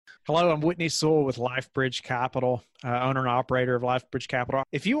Hello, I'm Whitney Sewell with LifeBridge Capital, owner and operator of LifeBridge Capital.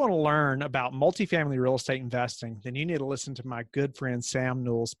 If you want to learn about multifamily real estate investing, then you need to listen to my good friend Sam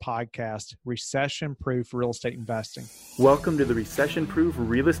Newell's podcast, Recession Proof Real Estate Investing. Welcome to the Recession Proof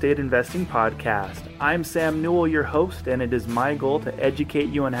Real Estate Investing Podcast. I'm Sam Newell, your host, and it is my goal to educate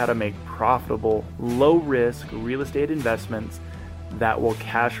you on how to make profitable, low-risk real estate investments that will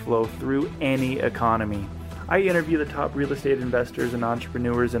cash flow through any economy. I interview the top real estate investors and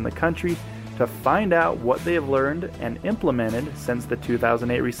entrepreneurs in the country to find out what they have learned and implemented since the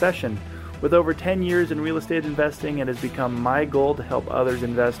 2008 recession. With over 10 years in real estate investing, it has become my goal to help others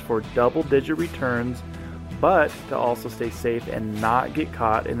invest for double-digit returns, but to also stay safe and not get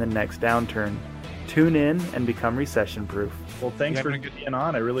caught in the next downturn. Tune in and become recession-proof. Well, thanks for being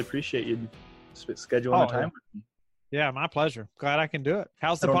on. I really appreciate you scheduling the time with me. Yeah, my pleasure. Glad I can do it.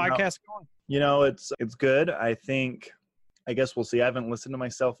 How's the podcast going? You know, it's good. I guess we'll see. I haven't listened to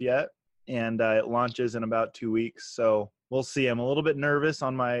myself yet, and it launches in about 2 weeks. So we'll see. I'm a little bit nervous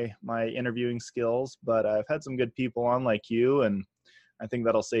on my interviewing skills, but I've had some good people on like you, and I think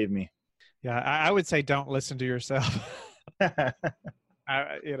that'll save me. Yeah, I would say don't listen to yourself.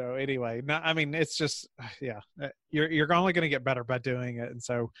 Anyway, no, I mean, it's just, you're only going to get better by doing it. And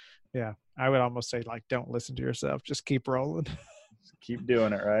so, yeah, I would almost say like, don't listen to yourself. Just keep rolling. Keep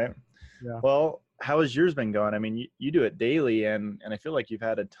doing it, right? Yeah. Well, how has yours been going? I mean, you do it daily, and I feel like you've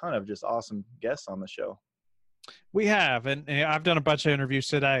had a ton of just awesome guests on the show. We have, and I've done a bunch of interviews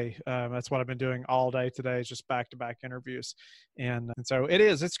today. That's what I've been doing all day today, is just back-to-back interviews. And so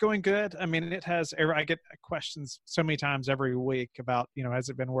it's going good. I mean, I get questions so many times every week about, has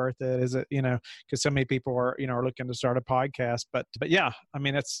it been worth it? Is it, because so many people are looking to start a podcast, but yeah, I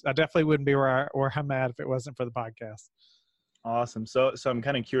mean, I definitely wouldn't be where I'm at if it wasn't for the podcast. Awesome. So I'm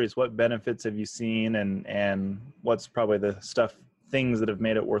kind of curious, what benefits have you seen, and what's probably the things that have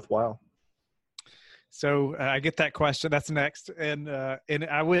made it worthwhile? So I get that question. That's next, and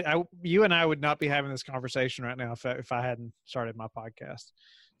you and I would not be having this conversation right now if I hadn't started my podcast.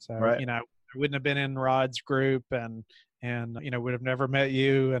 So right. I wouldn't have been in Rod's group, and would have never met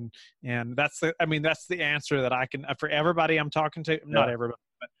you, and that's the answer that I can for everybody I'm talking to. Not everybody,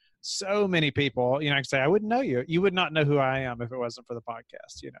 but so many people. I can say I wouldn't know you. You would not know who I am if it wasn't for the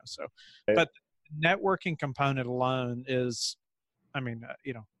podcast. So, right. But the networking component alone is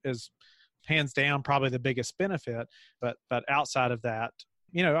hands down probably the biggest benefit, but outside of that,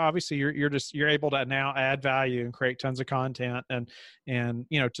 obviously you're able to now add value and create tons of content and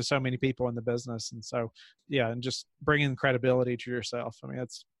to so many people in the business. And so, yeah, and just bringing credibility to yourself. I mean,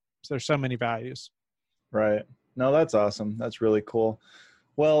 there's so many values. Right. No, that's awesome. That's really cool.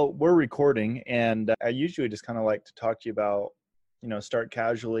 Well, we're recording, and I usually just kind of like to talk to you about, start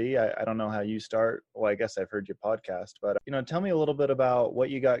casually. I don't know how you start. Well, I guess I've heard your podcast, but, tell me a little bit about what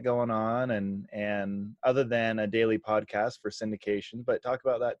you got going on, and other than a daily podcast for syndication, but talk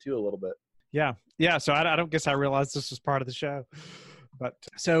about that too a little bit. Yeah. Yeah. So I don't guess I realized this was part of the show, but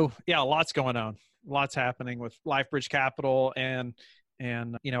so yeah, lots going on, lots happening with LifeBridge Capital and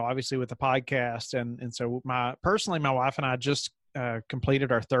obviously with the podcast. And so my wife and I just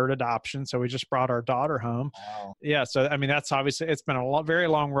completed our third adoption. So we just brought our daughter home. Wow. Yeah. So, I mean, that's obviously, it's been a very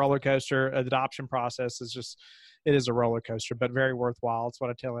long roller coaster. The adoption process it is a roller coaster, but very worthwhile. It's what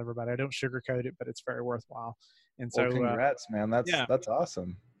I tell everybody. I don't sugarcoat it, but it's very worthwhile. And so, well, congrats, man. That's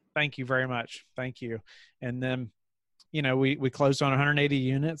awesome. Thank you very much. Thank you. And then, we closed on 180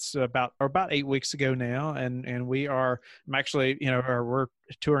 units about 8 weeks ago now. And I'm actually, we're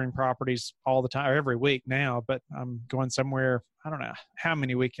touring properties all the time, or every week now, but I'm going somewhere, I don't know how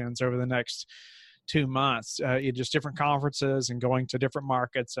many weekends over the next 2 months, just different conferences and going to different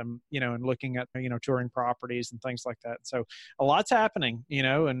markets and looking at, touring properties and things like that. So a lot's happening,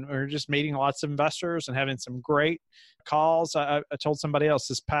 and we're just meeting lots of investors and having some great calls. I told somebody else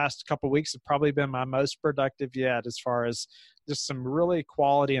this past couple of weeks have probably been my most productive yet, as far as just some really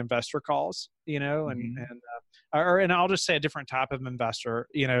quality investor calls, Mm-hmm. and I'll just say a different type of investor,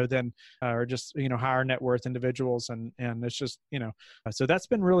 than, or just, higher net worth individuals. And it's just, so that's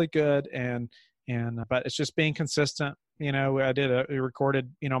been really good. But it's just being consistent. We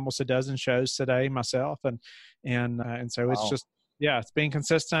recorded, almost a dozen shows today myself. And so Wow. It's just, it's being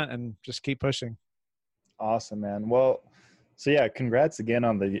consistent and just keep pushing. Awesome, man. Well, so yeah, congrats again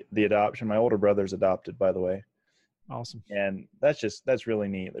on the adoption. My older brother's adopted, by the way. Awesome. And that's really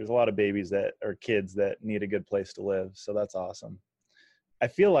neat. There's a lot of babies kids that need a good place to live. So that's awesome. I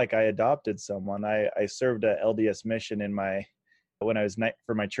feel like I adopted someone. I served a LDS mission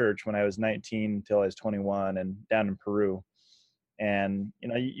for my church when I was 19 till I was 21 and down in Peru. And,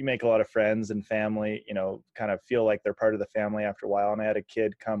 you make a lot of friends and family, kind of feel like they're part of the family after a while. And I had a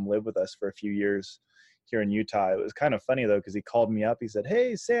kid come live with us for a few years here in Utah. It was kind of funny though, because he called me up. He said,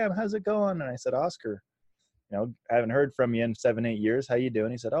 "Hey, Sam, how's it going?" And I said, "Oscar, I haven't heard from you in 7-8 years. How you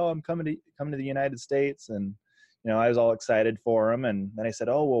doing?" He said, "Oh, I'm coming to the United States." And, I was all excited for him. And then I said,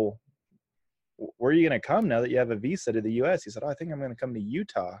 "Oh, well, where are you going to come now that you have a visa to the US?" He said, "Oh, I think I'm going to come to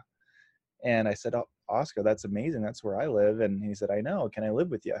Utah." And I said, "Oh, Oscar, that's amazing. That's where I live." And he said, "I know. Can I live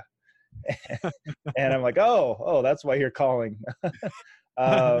with you?" And I'm like, oh, that's why you're calling.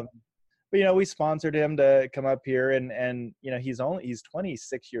 But, we sponsored him to come up here, and he's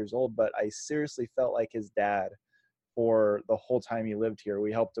 26 years old, but I seriously felt like his dad for the whole time he lived here.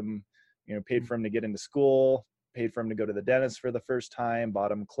 We helped him, paid for him to get into school, paid for him to go to the dentist for the first time,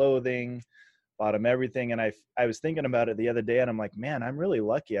 bought him clothing, bought him everything. And I was thinking about it the other day, and I'm like, man, I'm really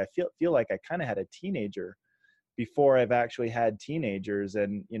lucky. I feel like I kind of had a teenager before I've actually had teenagers.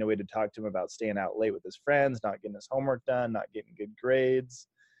 And, we had to talk to him about staying out late with his friends, not getting his homework done, not getting good grades.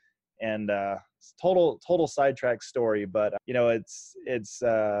 And it's total sidetrack story, but it's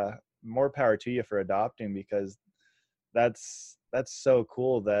more power to you for adopting, because that's so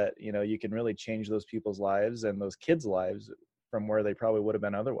cool that you can really change those people's lives and those kids' lives from where they probably would have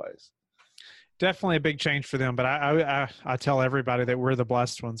been otherwise. Definitely a big change for them, but I tell everybody that we're the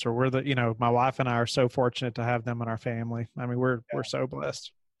blessed ones, or we're the my wife and I are so fortunate to have them in our family. I mean, we're so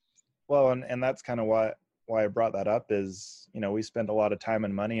blessed. Well, and that's kind of why I brought that up is, we spent a lot of time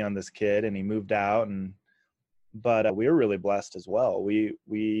and money on this kid, and he moved out, but we were really blessed as well.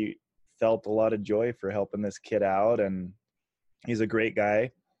 We felt a lot of joy for helping this kid out, and he's a great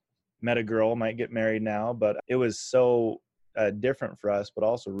guy. Met a girl, might get married now, but it was so different for us, but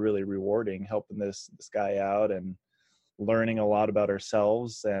also really rewarding, helping this guy out and learning a lot about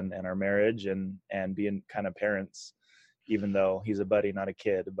ourselves and our marriage and being kind of parents, even though he's a buddy, not a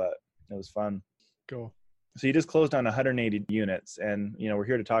kid, but it was fun. Cool. So you just closed on 180 units, and we're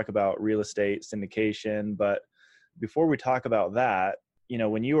here to talk about real estate syndication. But before we talk about that,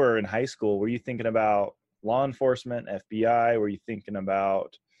 when you were in high school, were you thinking about law enforcement, FBI? Were you thinking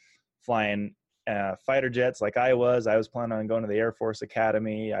about flying fighter jets like I was planning on going to the Air Force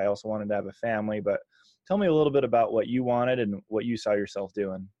Academy. I also wanted to have a family, but tell me a little bit about what you wanted and what you saw yourself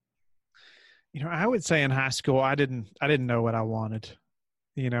doing. I would say in high school, I didn't know what I wanted.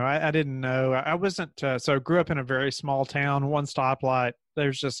 I didn't know. I wasn't, so grew up in a very small town, one stoplight.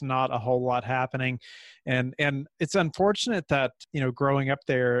 There's just not a whole lot happening. And it's unfortunate that, growing up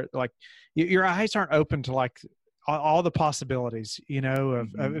there, like your eyes aren't open to like all the possibilities,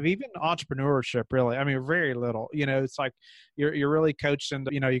 of even entrepreneurship, really. I mean, very little, it's like you're really coached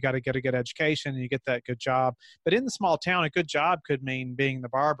into, you got to get a good education and you get that good job. But in the small town, a good job could mean being the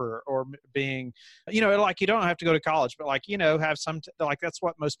barber or being, like you don't have to go to college, but like, have some, like, that's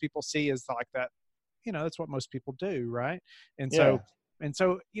what most people see is like that, that's what most people do. Right. And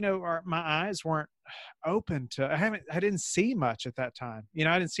so, my eyes weren't open to, I didn't see much at that time.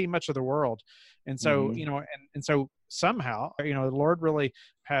 I didn't see much of the world. And so, and so somehow, the Lord really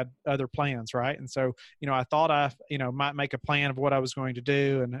had other plans. Right. And so, I thought I, might make a plan of what I was going to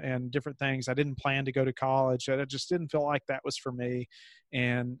do and different things. I didn't plan to go to college. I just didn't feel like that was for me.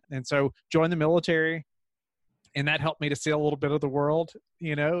 And so joined the military. And that helped me to see a little bit of the world,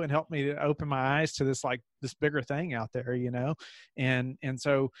 and helped me to open my eyes to this bigger thing out there, and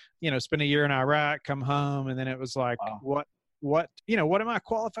so, spend a year in Iraq, come home. And then it was like, wow. what am I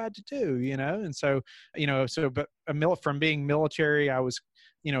qualified to do? And so, but from being military, I was,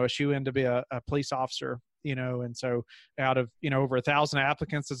 a shoe-in to be a police officer, and so out of, over 1,000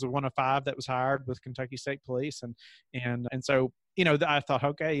 applicants as one of 5 that was hired with Kentucky State Police. And so, I thought,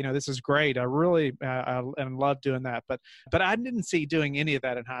 okay, this is great. I really, I love doing that. But I didn't see doing any of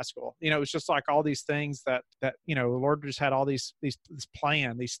that in high school. It was just like all these things that, the Lord just had all this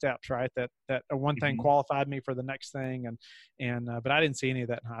plan, these steps, right? That one thing qualified me for the next thing. But I didn't see any of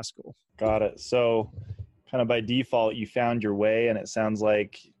that in high school. Got it. So kind of by default, you found your way, and it sounds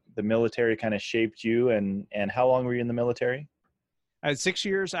like the military kind of shaped you. And how long were you in the military? I had 6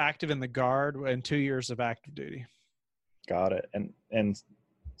 years active in the Guard and 2 years of active duty. Got it. And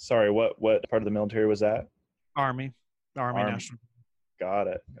sorry, what part of the military was that? Army National. Got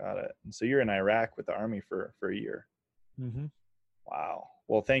it. And so you're in Iraq with the Army for a year. Mm-hmm. Wow.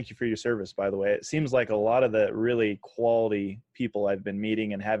 Well, thank you for your service, by the way. It seems like a lot of the really quality people I've been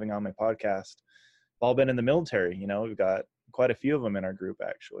meeting and having on my podcast have all been in the military. We've got quite a few of them in our group,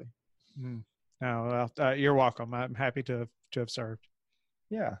 actually. No, you're welcome. I'm happy to have served.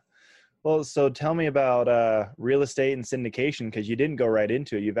 Yeah. Well, so tell me about real estate and syndication, because you didn't go right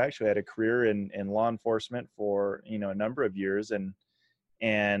into it. You've actually had a career in law enforcement for, a number of years, and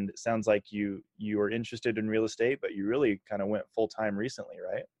it sounds like you were interested in real estate, but you really kind of went full time recently,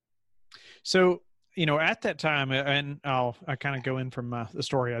 right? So, at that time, and I kind of go in from the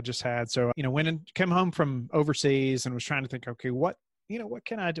story I just had. So, went and came home from overseas and was trying to think, okay, what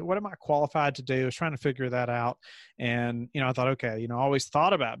can I do? What am I qualified to do? I was trying to figure that out. And, I thought, okay, I always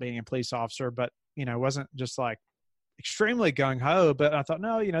thought about being a police officer, but, it wasn't just like extremely gung-ho, but I thought,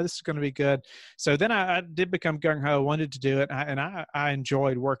 no, this is going to be good. So then I did become gung-ho, wanted to do it. And I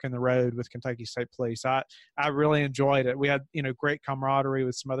enjoyed working the road with Kentucky State Police. I really enjoyed it. We had, great camaraderie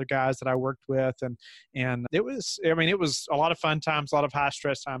with some other guys that I worked with. And it was a lot of fun times, a lot of high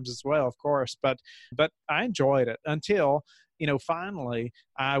stress times as well, of course, but I enjoyed it until, finally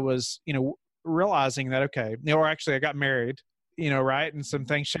I was, realizing that, okay, or actually I got married, right. And some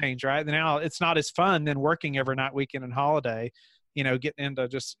things change, right. Now it's not as fun than working every night, weekend, and holiday, getting into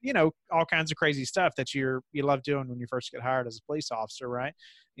just, all kinds of crazy stuff that you love doing when you first get hired as a police officer. Right.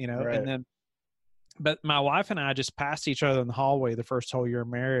 Right. And then, but my wife and I just passed each other in the hallway the first whole year of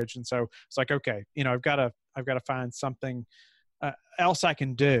marriage. And so it's like, okay, I've got to find something else I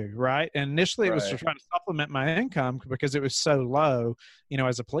can do. Right. And initially it was to try to supplement my income because it was so low,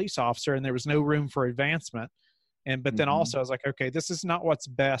 as a police officer, and there was no room for advancement. But then also I was like, okay, this is not what's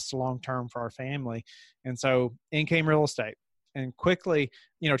best long-term for our family. And so in came real estate, and quickly,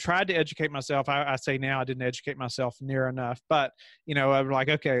 tried to educate myself. I say now I didn't educate myself near enough, but, I was like,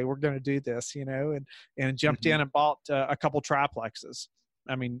 okay, we're going to do this, and jumped in and bought a couple triplexes.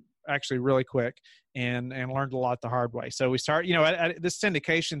 I mean, actually really quick, and learned a lot the hard way. So we start, this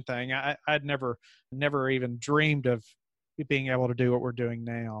syndication thing, I'd never even dreamed of being able to do what we're doing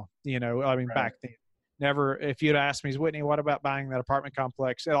now. Back then. Never, if you'd asked me, Whitney, what about buying that apartment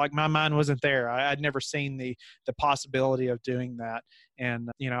complex? Like my mind wasn't there. I'd never seen the possibility of doing that.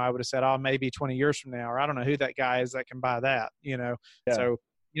 And, I would have said, oh, maybe 20 years from now, or I don't know who that guy is that can buy that, Yeah. So,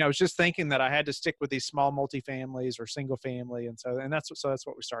 I was just thinking that I had to stick with these small multifamilies or single family. And that's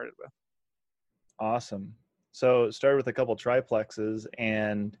what we started with. Awesome. So started with a couple triplexes,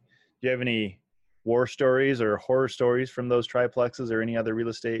 and do you have any war stories or horror stories from those triplexes or any other real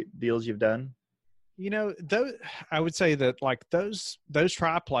estate deals you've done? Those, I would say that like those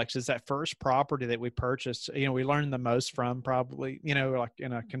triplexes, that first property that we purchased, we learned the most from probably, like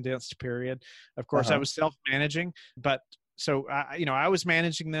in a condensed period. Of course, I was self-managing, but so I was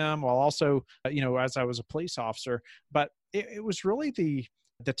managing them while also, as I was a police officer, but it was really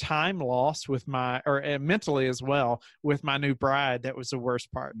the time lost with mentally as well with my new bride. That was the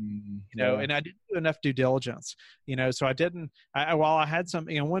worst part, and I didn't do enough due diligence, so I didn't, while I had some,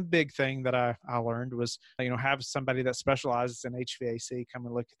 one big thing that I learned was, have somebody that specializes in HVAC come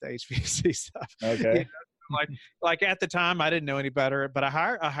and look at the HVAC stuff. Okay. Like at the time I didn't know any better, but I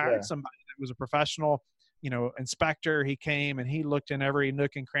hired somebody that was a professional, inspector. He came and he looked in every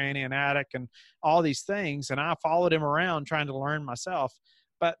nook and cranny and attic and all these things. And I followed him around trying to learn myself.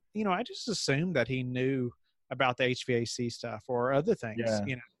 But, I just assumed that he knew about the HVAC stuff or other things.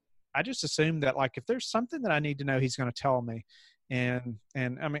 Yeah. I just assumed that like, if there's something that I need to know, he's going to tell me. And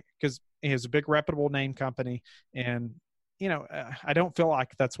I mean, cause he has a big reputable name company, and, I don't feel like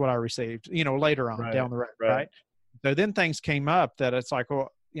that's what I received, later on down the road. Right. So then things came up that it's like, well,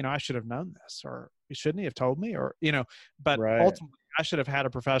 I should have known this, or shouldn't he have told me, or, but ultimately I should have had a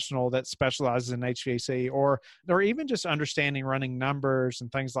professional that specializes in HVAC or even just understanding running numbers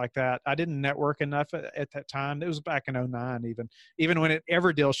and things like that. I didn't network enough at that time. It was back in 2009, even when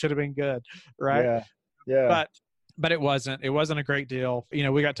every deal should have been good. Right. Yeah. But it wasn't a great deal.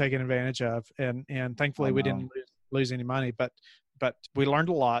 We got taken advantage of, and thankfully we didn't lose any money, but we learned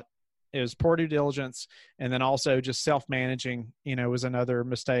a lot. It was poor due diligence. And then also just self-managing, was another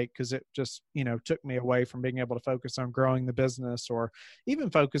mistake, because it just, took me away from being able to focus on growing the business or even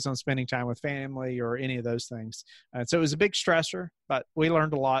focus on spending time with family or any of those things. So it was a big stressor, but we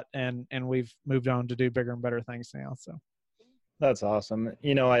learned a lot, and we've moved on to do bigger and better things now. So that's awesome.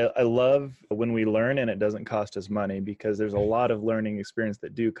 I love when we learn and it doesn't cost us money, because there's a lot of learning experience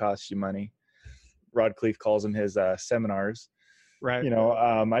that do cost you money. Rod Khleif calls them his seminars. Right.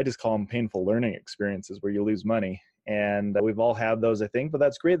 I just call them painful learning experiences where you lose money. And we've all had those, I think. But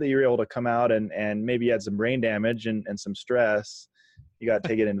that's great that you're able to come out and maybe you had some brain damage and some stress you got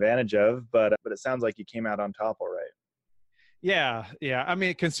taken advantage of. But it sounds like you came out on top all right. Yeah. I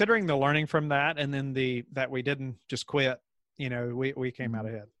mean, considering the learning from that, and then that we didn't just quit, we came out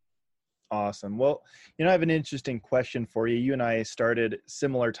ahead. Awesome. Well, I have an interesting question for you. You and I started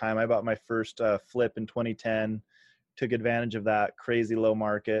similar time. I bought my first flip in 2010. took advantage of that crazy low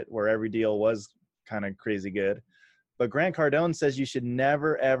market where every deal was kind of crazy good. But Grant Cardone says you should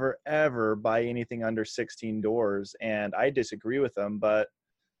never, ever, ever buy anything under 16 doors. And I disagree with him, but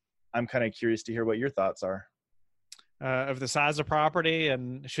I'm kind of curious to hear what your thoughts are. Of the size of property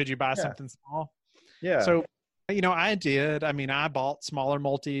and should you buy something small? Yeah. So, I bought smaller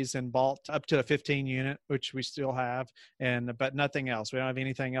multis and bought up to a 15 unit, which we still have, but nothing else. We don't have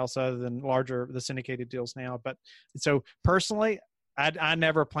anything else other than the syndicated deals now. But so personally, I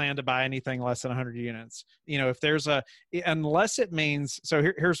never plan to buy anything less than 100 units. If there's unless it means, so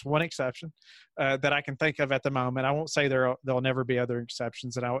here's one exception that I can think of at the moment. I won't say there'll never be other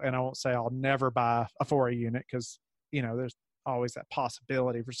exceptions, and I won't say I'll never buy a 4A unit because, there's always that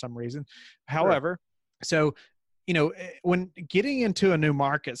possibility for some reason. However, so, when getting into a new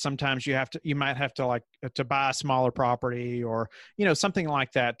market, sometimes you might have to buy a smaller property or, something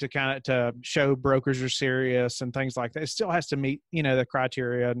like that to show brokers you're serious and things like that. It still has to meet, the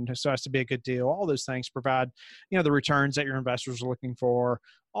criteria, and it still has to be a good deal. All those things provide, the returns that your investors are looking for,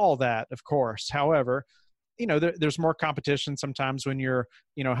 all that, of course. However, there's more competition sometimes when you're,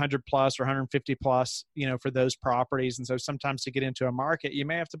 100 plus or 150 plus, for those properties. And so sometimes to get into a market, you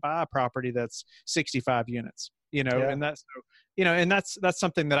may have to buy a property that's 65 units, and that's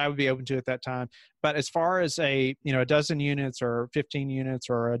something that I would be open to at that time. But as far as a dozen units or 15 units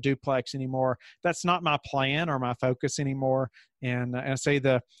or a duplex anymore, that's not my plan or my focus anymore. And I say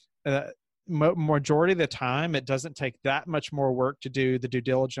the majority of the time, it doesn't take that much more work to do the due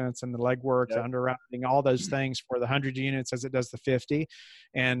diligence and the legwork, the underwriting, all those things for the 100 units as it does the 50.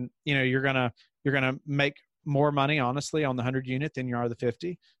 And, you're going to make more money, honestly, on the 100 unit than you are the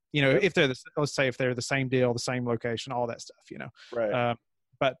 50, if they're let's say if they're the same deal, the same location, all that stuff, Right.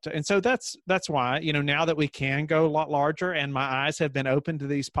 And so that's why, now that we can go a lot larger and my eyes have been open to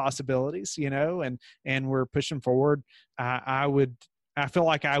these possibilities, and we're pushing forward, I feel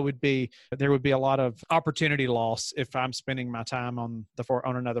like there would be a lot of opportunity loss if I'm spending my time on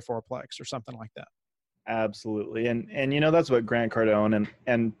another fourplex or something like that. Absolutely. And that's what Grant Cardone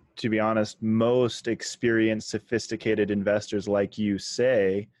and to be honest, most experienced, sophisticated investors like you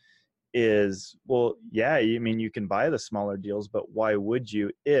say is, well, yeah, you can buy the smaller deals, but why would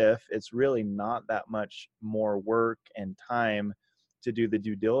you if it's really not that much more work and time to do the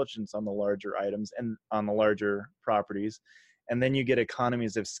due diligence on the larger items and on the larger properties? And then you get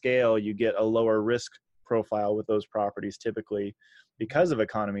economies of scale, you get a lower risk profile with those properties typically because of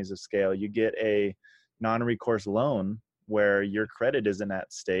economies of scale. You get a non-recourse loan where your credit isn't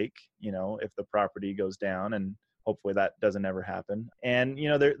at stake, if the property goes down, and hopefully that doesn't ever happen. And,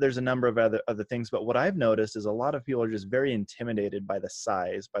 there's a number of other things, but what I've noticed is a lot of people are just very intimidated by the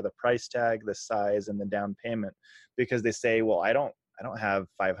size, by the price tag, the size, and the down payment, because they say, well, I don't have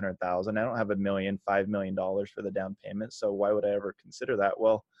 500,000. I don't have $5 million for the down payment. So why would I ever consider that?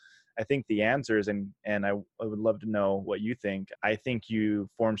 Well, I think the answer is, and I would love to know what you think. I think you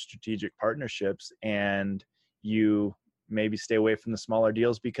form strategic partnerships and you maybe stay away from the smaller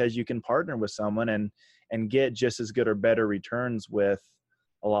deals because you can partner with someone and get just as good or better returns with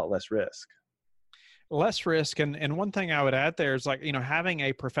a lot less risk. Less risk. And one thing I would add there is having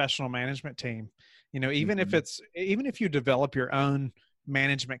a professional management team, even if you develop your own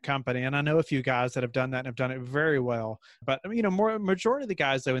management company, and I know a few guys that have done that and have done it very well, but majority of the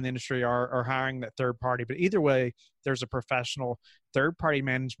guys though in the industry are hiring that third party. But either way, there's a professional third party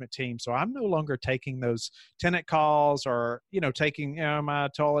management team. So I'm no longer taking those tenant calls or, taking, my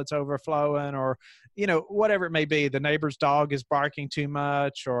toilet's overflowing or, whatever it may be, the neighbor's dog is barking too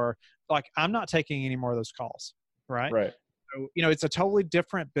much, or I'm not taking any more of those calls. Right. So, it's a totally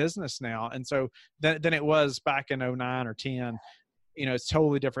different business now. And so than it was back in 09 or 10. It's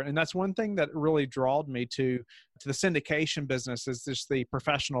totally different. And that's one thing that really drawed me to the syndication business is just the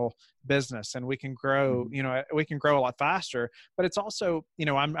professional business. And we can grow, we can grow a lot faster, but it's also,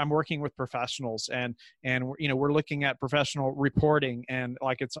 I'm working with professionals and, we're looking at professional reporting and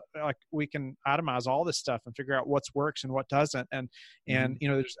we can itemize all this stuff and figure out what works and what doesn't. And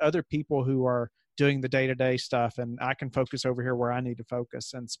there's other people who are doing the day-to-day stuff, and I can focus over here where I need to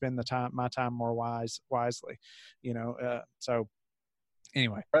focus and spend my time more wisely, so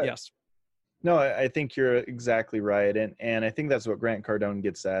anyway, right. Yes. No, I think you're exactly right. And I think that's what Grant Cardone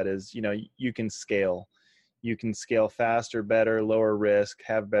gets at is, you can scale. You can scale faster, better, lower risk,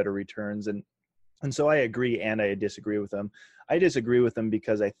 have better returns. And so I agree and I disagree with them. I disagree with them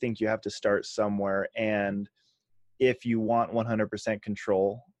because I think you have to start somewhere. And if you want 100%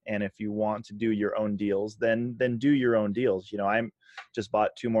 control And if you want to do your own deals, then do your own deals. I'm just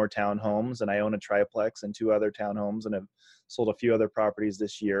bought 2 more townhomes, and I own a triplex and 2 other townhomes, and have sold a few other properties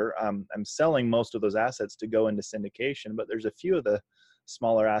this year. I'm selling most of those assets to go into syndication, but there's a few of the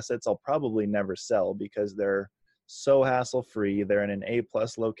smaller assets I'll probably never sell because they're so hassle-free. They're in an A+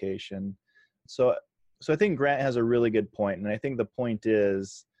 location. So I think Grant has a really good point. And I think the point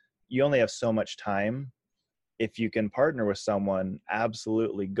is you only have so much time. If you can partner with someone,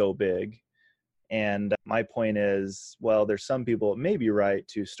 absolutely go big. And my point is, well, there's some people, it may be right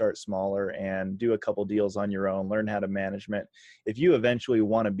to start smaller and do a couple deals on your own, learn how to management. If you eventually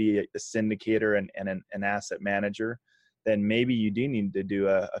want to be a syndicator and an asset manager, then maybe you do need to do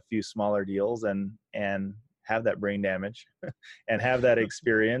a few smaller deals and have that brain damage and have that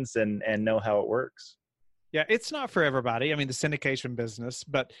experience and know how it works. Yeah, it's not for everybody. I mean, the syndication business,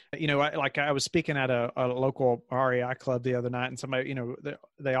 but I was speaking at a local REI club the other night, and somebody,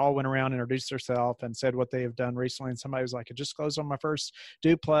 they all went around, introduced themselves, and said what they have done recently. And somebody was like, "I just closed on my first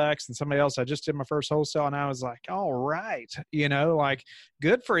duplex," and somebody else, "I just did my first wholesale," and I was like, "All right, like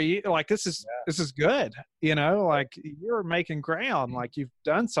good for you. Like this is good. Like you're making ground. Like you've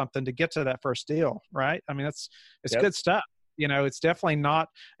done something to get to that first deal, right? I mean, it's Yep. good stuff." It's definitely not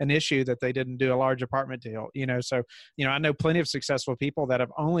an issue that they didn't do a large apartment deal, so, I know plenty of successful people that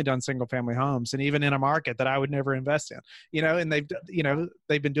have only done single family homes, and even in a market that I would never invest in, and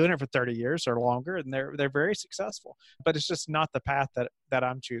they've been doing it for 30 years or longer, and they're very successful, but it's just not the path that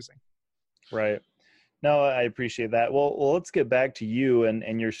I'm choosing. Right. No, I appreciate that. Well, let's get back to you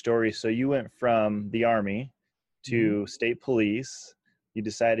and your story. So you went from the Army to state police. You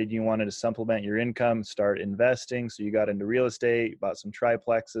decided you wanted to supplement your income, start investing. So you got into real estate, bought some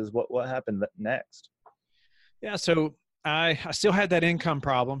triplexes. What happened next? Yeah. So I still had that income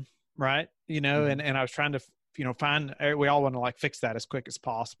problem, right? And I was trying to, find, we all want to like fix that as quick as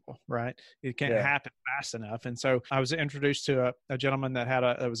possible, right? It can't happen fast enough. And so I was introduced to a gentleman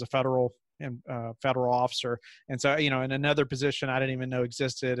that it was a federal officer. And so, in another position I didn't even know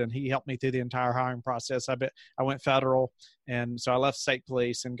existed. And he helped me through the entire hiring process. I went federal. And so I left state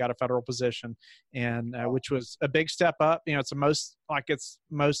police and got a federal position, and which was a big step up. It's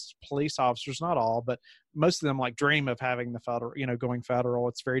most police officers, not all, but most of them like dream of having the federal, going federal.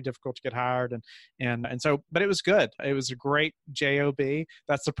 It's very difficult to get hired. And so, but it was good. It was a great job.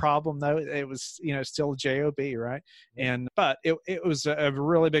 That's the problem though. It was, still a job, right? But it was a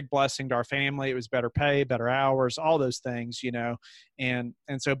really big blessing to our family. It was better pay, better hours, all those things, and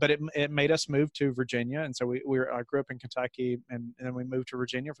so, but it made us move to Virginia. And so I grew up in Kentucky, and then we moved to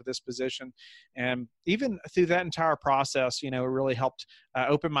Virginia for this position. And even through that entire process, it really helped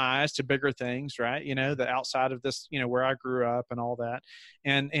open my eyes to bigger things, right? The outside of this, where I grew up and all that,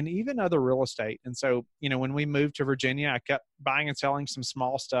 and even other real estate. And so, when we moved to Virginia, I kept buying and selling some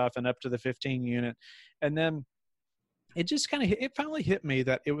small stuff and up to the 15 unit. And then it just it finally hit me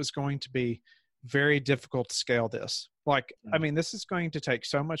that it was going to be very difficult to scale this. I mean, this is going to take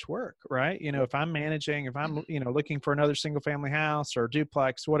so much work, right? If I'm managing, if I'm, looking for another single family house or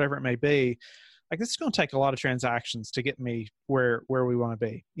duplex, whatever it may be, like this is going to take a lot of transactions to get me where we want to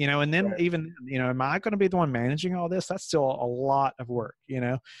be, and then even, am I going to be the one managing all this? That's still a lot of work,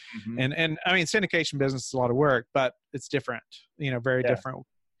 and I mean, syndication business is a lot of work, but it's different, very different.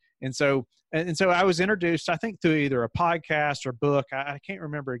 And so I was introduced, I think, through either a podcast or book. I can't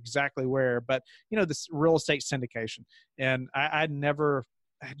remember exactly where, but this real estate syndication, and I'd never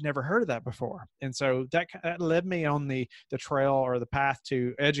heard of that before. And so that led me on the trail or the path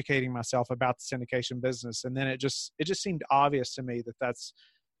to educating myself about the syndication business. And then it just seemed obvious to me that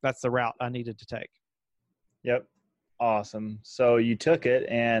that's the route I needed to take. Yep. Awesome. So you took it,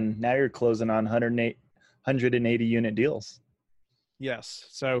 and now you're closing on 180 unit deals. Yes.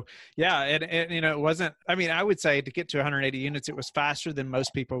 So yeah, and it wasn't, I mean, I would say to get to 180 units, it was faster than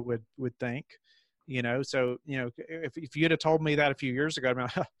most people would think, so, if you'd have told me that a few years ago, I'd be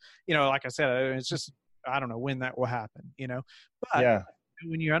like, like I said, it's just, I don't know when that will happen, but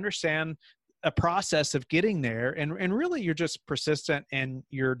when you understand a process of getting there, and really you're just persistent and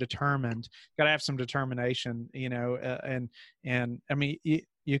you're determined, got to have some determination, and I mean,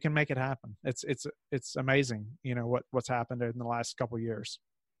 you can make it happen. It's amazing, what's happened in the last couple of years.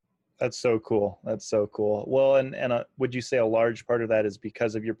 That's so cool. That's so cool. Well, and would you say a large part of that is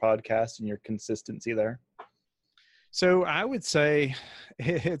because of your podcast and your consistency there? So I would say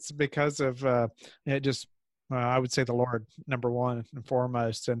it's because of I would say the Lord, number one and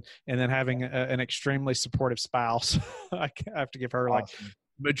foremost, and then having an extremely supportive spouse. I have to give her awesome.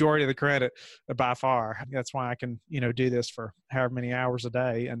 majority of the credit by far. That's why I can, do this for however many hours a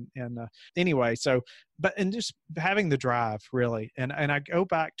day. And anyway, and just having the drive really. And I go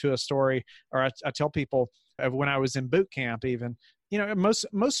back to a story, or I tell people of when I was in boot camp, even,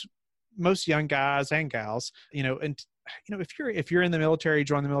 most young guys and gals, if you're in the military,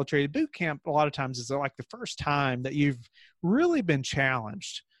 join the military, boot camp a lot of times is like the first time that you've really been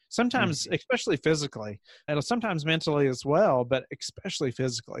challenged. Sometimes, especially physically, and sometimes mentally as well, but especially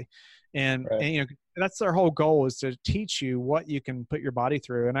physically. And that's their whole goal, is to teach you what you can put your body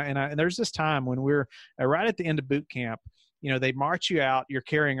through. And there's this time when we're right at the end of boot camp, they march you out, you're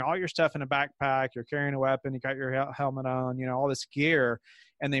carrying all your stuff in a backpack, you're carrying a weapon, you got your helmet on, all this gear,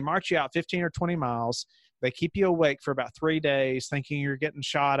 and they march you out 15 or 20 miles. They keep you awake for about 3 days thinking you're getting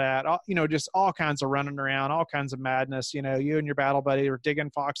shot at, just all kinds of running around, all kinds of madness. You and your battle buddy are digging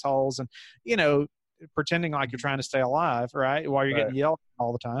foxholes and, pretending like you're trying to stay alive, right? While you're getting yelled at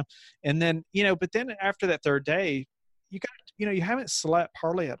all the time. And then, but then after that third day, you haven't slept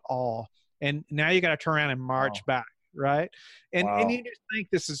hardly at all. And now you got to turn around and march back, right? And you just think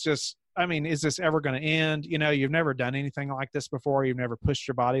this is just, is this ever going to end? You've never done anything like this before. You've never pushed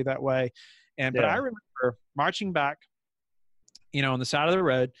your body that way. But I remember marching back, on the side of the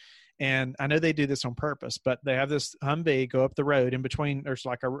road, and I know they do this on purpose, but they have this Humvee go up the road in between. There's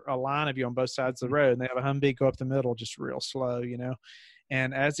like a line of you on both sides of the road, and they have a Humvee go up the middle, just real slow,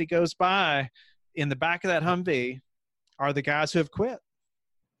 And as he goes by, in the back of that Humvee are the guys who have quit.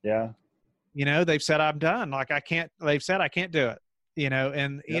 Yeah. They've said, I'm done. Like they've said, I can't do it,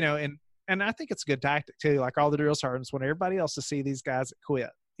 and I think it's a good tactic too. Like all the drill sergeants want everybody else to see these guys that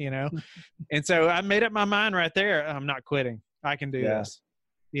quit. And so I made up my mind right there. I'm not quitting. I can do this.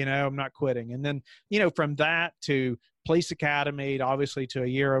 I'm not quitting. And then, from that to police academy, obviously to a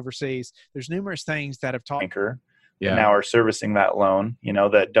year overseas, there's numerous things that have taught. Now are servicing that loan,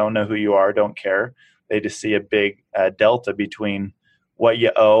 that don't know who you are, don't care. They just see a big delta between what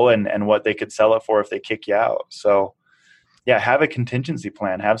you owe and what they could sell it for if they kick you out. So have a contingency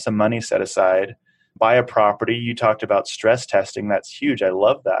plan, have some money set aside. Buy a property. You talked about stress testing. That's huge. I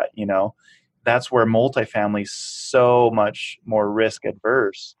love that. That's where multifamily is so much more risk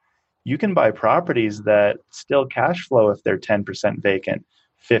adverse. You can buy properties that still cash flow if they're 10% vacant,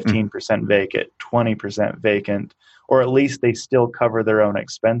 15% vacant, 20% vacant, or at least they still cover their own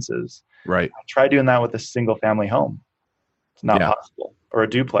expenses. Right. Try doing that with a single family home. It's not possible. Or a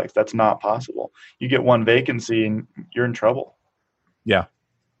duplex. That's not possible. You get one vacancy and you're in trouble. Yeah.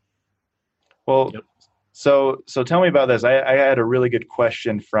 Well, so tell me about this. I had a really good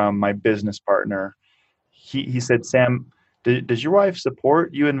question from my business partner. He said, Sam, does your wife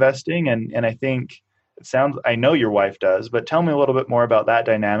support you investing? And I think I know your wife does, but tell me a little bit more about that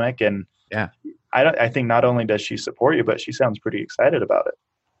dynamic. And I think not only does she support you, but she sounds pretty excited about it.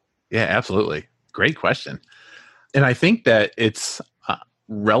 Yeah, absolutely. Great question. And I think that it's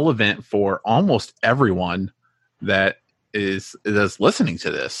relevant for almost everyone that is listening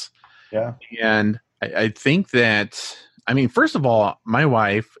to this. Yeah. And I think that, first of all, my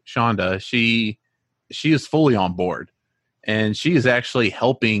wife, Shonda, she is fully on board, and she is actually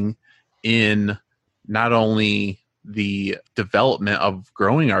helping in not only the development of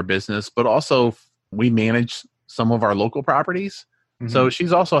growing our business, but also we manage some of our local properties. Mm-hmm. So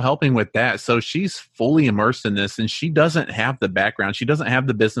she's also helping with that. So she's fully immersed in this, and she doesn't have the background. She doesn't have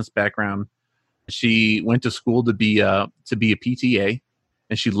the business background. She went to school to be a PTA.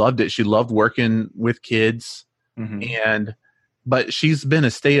 And she loved it. She loved working with kids. Mm-hmm. But she's been a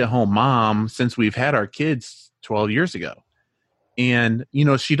stay-at-home mom since we've had our kids 12 years ago. And,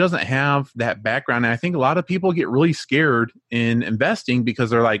 she doesn't have that background. And I think a lot of people get really scared in investing because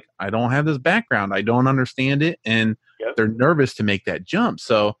they're like, I don't have this background. I don't understand it. And they're nervous to make that jump.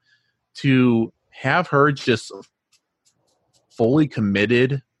 So to have her just fully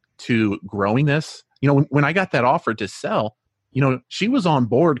committed to growing this, when I got that offer to sell, she was on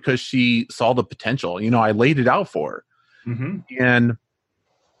board because she saw the potential. I laid it out for her. Mm-hmm. And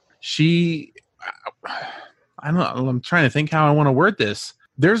I don't know, I'm trying to think how I want to word this.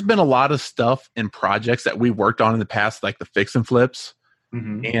 There's been a lot of stuff and projects that we worked on in the past, like the fix and flips.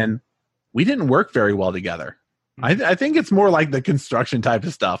 Mm-hmm. And we didn't work very well together. Mm-hmm. I think it's more like the construction type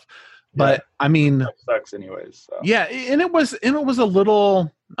of stuff. But that sucks anyways. So. Yeah. And it was a little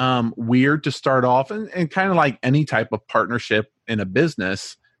weird to start off, and kind of like any type of partnership in a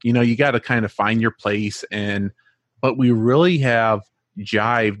business, you got to kind of find your place. But we really have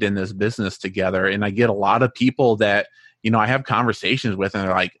jived in this business together. And I get a lot of people that, I have conversations with, and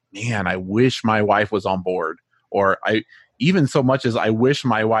they're like, man, I wish my wife was on board, or even so much as I wish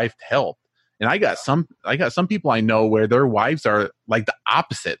my wife helped. And I got some people I know where their wives are like the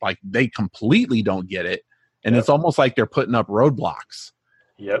opposite. Like they completely don't get it. And it's almost like they're putting up roadblocks.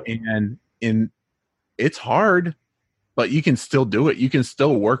 Yep. And it's hard, but you can still do it. You can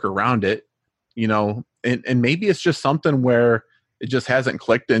still work around it, and maybe it's just something where it just hasn't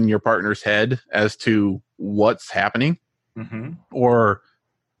clicked in your partner's head as to what's happening, or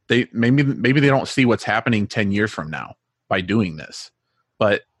maybe they don't see what's happening 10 years from now by doing this.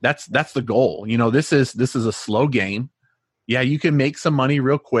 But that's the goal. This is a slow game. Yeah, you can make some money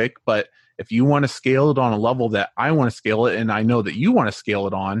real quick, but if you want to scale it on a level that I want to scale it, and I know that you want to scale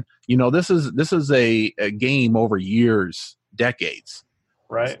it on, this is a game over years, decades.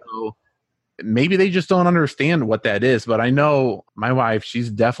 Right. So maybe they just don't understand what that is. But I know my wife,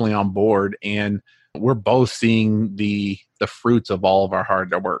 she's definitely on board, and we're both seeing the fruits of all of our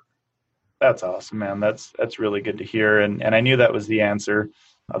hard work. That's awesome, man. That's really good to hear. And I knew that was the answer.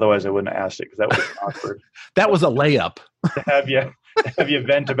 Otherwise, I wouldn't have asked it because that would have been awkward. That was a layup. To have you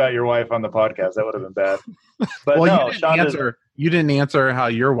vent about your wife on the podcast, that would have been bad. But well, no, you didn't answer how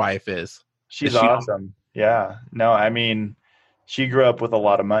your wife is. She's awesome. Yeah. No, I mean, she grew up with a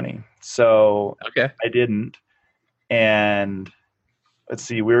lot of money. So okay. I didn't. And let's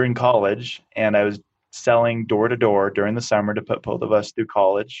see, we were in college, and I was selling door to door during the summer to put both of us through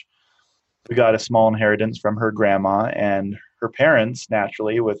college. We got a small inheritance from her grandma, and her parents,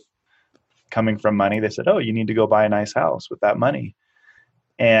 naturally, with coming from money, they said, oh, you need to go buy a nice house with that money.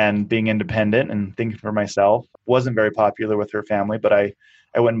 And being independent and thinking for myself, wasn't very popular with her family, but I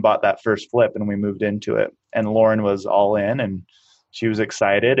went and bought that first flip, and we moved into it. And Lauren was all in, and she was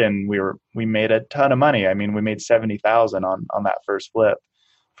excited, and we made a ton of money. I mean, we made $70,000 on that first flip.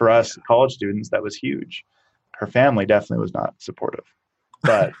 For us college students, that was huge. Her family definitely was not supportive,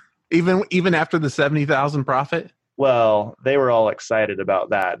 but even after the 70,000 profit. Well, they were all excited about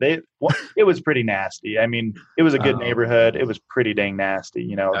that. It was pretty nasty. I mean, it was a good neighborhood. It was pretty dang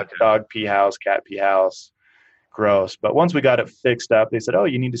nasty, okay. Dog pee house, cat pee house, gross. But once we got it fixed up, they said, oh,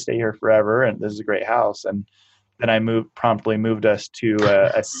 you need to stay here forever, and this is a great house. And then I promptly moved us to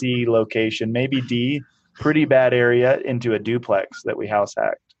a C location, maybe D, pretty bad area, into a duplex that we house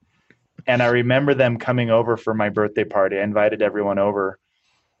hacked. And I remember them coming over for my birthday party. I invited everyone over,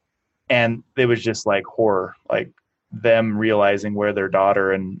 and it was just like horror, like them realizing where their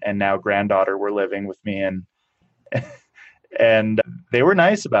daughter and now granddaughter were living with me. And they were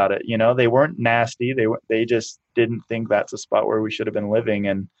nice about it. They weren't nasty. They just didn't think that's a spot where we should have been living.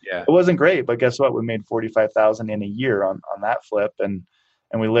 And it wasn't great, but guess what? We made $45,000 in a year on that flip. And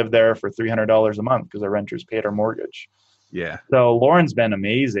we lived there for $300 a month because our renters paid our mortgage. Yeah. So Lauren's been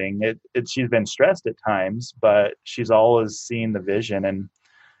amazing. She's been stressed at times, but she's always seen the vision. And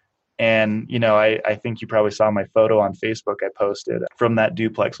I think you probably saw my photo on Facebook I posted from that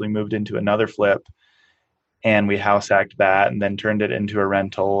duplex. We moved into another flip, and we house hacked that and then turned it into a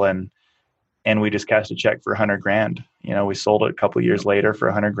rental, and we just cashed a check for $100,000. We sold it a couple of years later for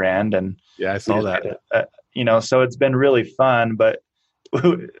 $100,000, and I saw that. So it's been really fun. But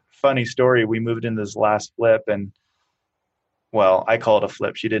funny story, we moved in this last flip, and well, I call it a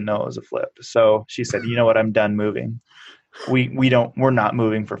flip. She didn't know it was a flip. So she said, you know what, I'm done moving. We're not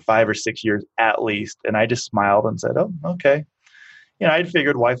moving for 5 or 6 years at least. And I just smiled and said, oh, okay. I'd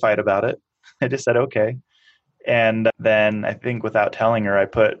figured why fight about it. I just said, okay. And then I think without telling her, I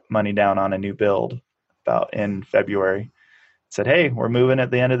put money down on a new build about in February. Said, hey, we're moving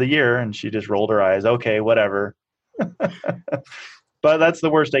at the end of the year. And she just rolled her eyes. Okay, whatever. But that's the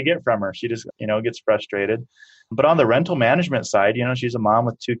worst I get from her. She just, gets frustrated. But on the rental management side, she's a mom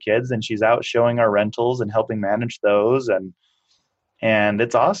with 2 kids, and she's out showing our rentals and helping manage those. And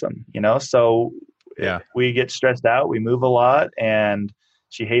it's awesome, so we get stressed out. We move a lot, and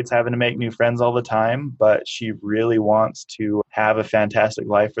she hates having to make new friends all the time, but she really wants to have a fantastic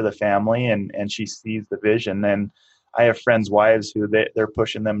life for the family. And she sees the vision. And I have friends' wives who they're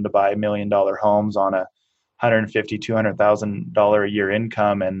pushing them to buy $1 million homes on a $150,000, $200,000 a year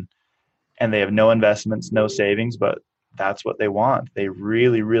income, and they have no investments, no savings, but that's what they want. They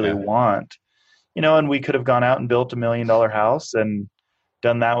really, really want, and we could have gone out and built $1 million house and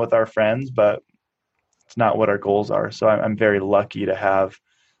done that with our friends, but it's not what our goals are. So I'm very lucky to have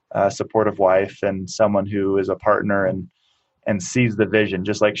a supportive wife and someone who is a partner and sees the vision,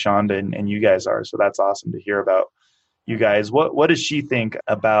 just like Shonda and you guys are. So that's awesome to hear about you guys. What does she think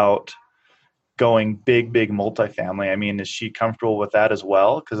about going big multifamily? I mean, is she comfortable with that as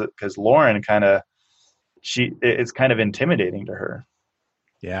well? Because Lauren it's kind of intimidating to her.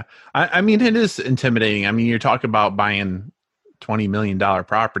 Yeah. I mean, it is intimidating. I mean, you're talking about buying $20 million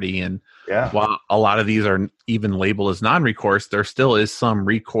property, and while a lot of these are even labeled as non-recourse, there still is some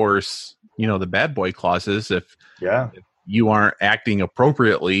recourse the bad boy clauses. If Yeah. you aren't acting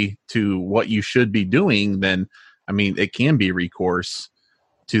appropriately to what you should be doing, then I mean, it can be recourse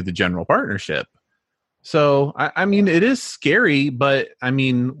to the general partnership. So, I mean, it is scary, but I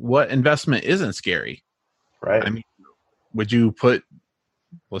mean, what investment isn't scary? Right. I mean, would you put,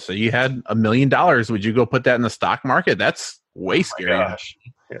 let's say you had $1 million, would you go put that in the stock market? That's way scary. Gosh.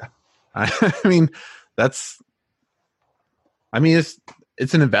 Yeah. I mean, it's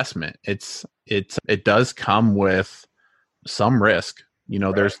an investment. It does come with some risk.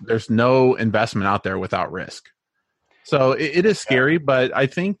 Right. There's no investment out there without risk. So it is scary, but I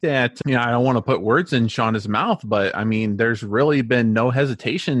think that, I don't want to put words in Shonda's mouth, but I mean, there's really been no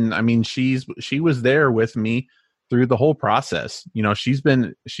hesitation. I mean, she was there with me through the whole process. She's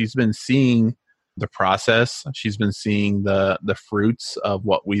been seeing the process. She's been seeing the fruits of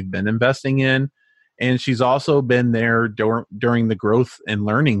what we've been investing in. And she's also been there during the growth and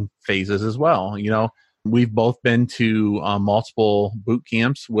learning phases as well. We've both been to multiple boot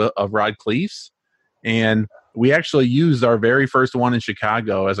camps of Rod Khleif's, and we actually used our very first one in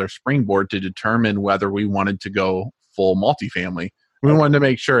Chicago as our springboard to determine whether we wanted to go full multifamily. We wanted to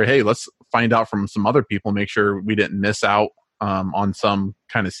make sure, hey, let's find out from some other people, make sure we didn't miss out on some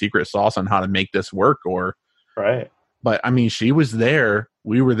kind of secret sauce on how to make this work. Right. But I mean, she was there.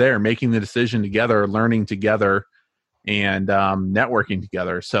 We were there making the decision together, learning together, and networking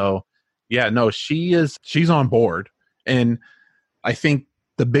together. So yeah, no, she's on board. And I think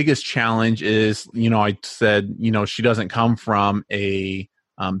the biggest challenge is, I said, she doesn't come from a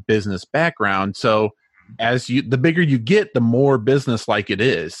business background. So the bigger you get, the more business like it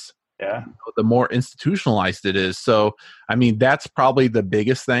is. Yeah. The more institutionalized it is. So, I mean, that's probably the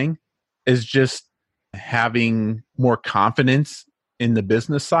biggest thing, is just having more confidence in the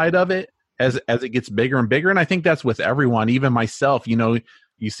business side of it as it gets bigger and bigger. And I think that's with everyone, even myself. You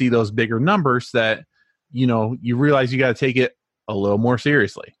see those bigger numbers that, you realize you got to take it a little more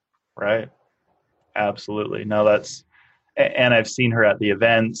seriously. Right. Absolutely. No, and I've seen her at the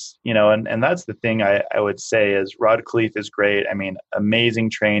events, and that's the thing I would say is Rod Khleif is great. I mean, amazing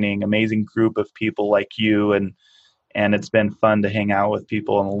training, amazing group of people like you. And it's been fun to hang out with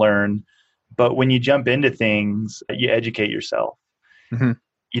people and learn. But when you jump into things, you educate yourself. Mm-hmm.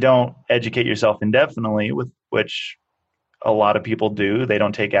 You don't educate yourself indefinitely, with which a lot of people do. They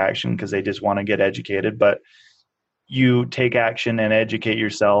don't take action because they just want to get educated, but you take action and educate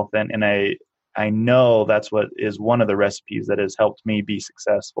yourself. And I know that's what is one of the recipes that has helped me be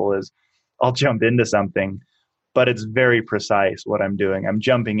successful is I'll jump into something, but it's very precise what I'm doing. I'm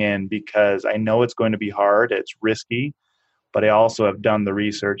jumping in because I know it's going to be hard. It's risky, but I also have done the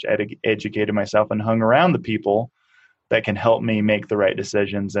research, educated myself, and hung around the people that can help me make the right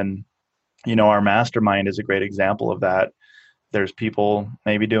decisions. And, our mastermind is a great example of that. There's people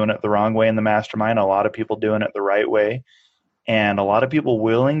maybe doing it the wrong way in the mastermind, a lot of people doing it the right way, and a lot of people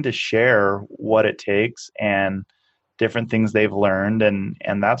willing to share what it takes and different things they've learned.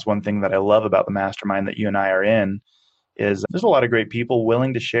 And that's one thing that I love about the mastermind that you and I are in, is there's a lot of great people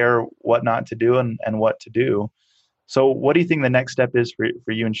willing to share what not to do and what to do. So what do you think the next step is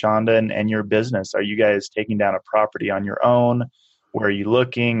for you and Shonda and your business? Are you guys taking down a property on your own? Where are you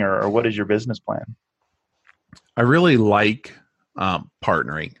looking, or what is your business plan? I really like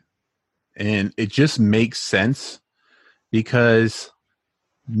partnering, and it just makes sense because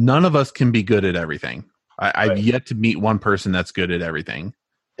none of us can be good at everything. I've yet to meet one person that's good at everything.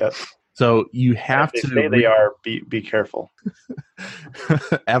 Yep. So you have to say they are, be careful.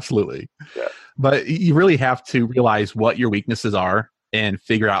 Absolutely. Yeah. But you really have to realize what your weaknesses are and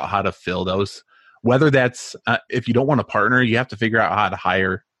figure out how to fill those. Whether that's if you don't want to partner, you have to figure out how to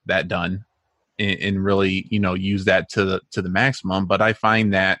hire that done and really, use that to the maximum. But I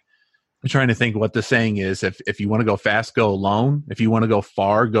find that I'm trying to think what the saying is. If you want to go fast, go alone. If you want to go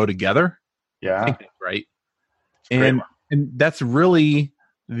far, go together. Yeah. I think that's right. And that's really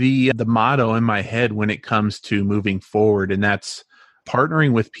the motto in my head when it comes to moving forward. And that's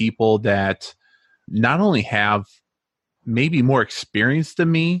partnering with people that not only have maybe more experience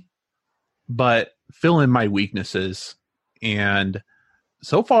than me, but fill in my weaknesses. And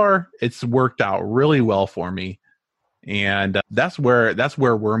so far it's worked out really well for me. And that's where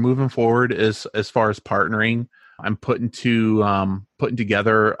we're moving forward as far as partnering. I'm putting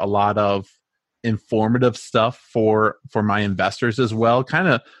together a lot of informative stuff for my investors as well. Kind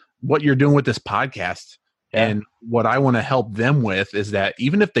of what you're doing with this podcast. Yeah. And what I want to help them with is that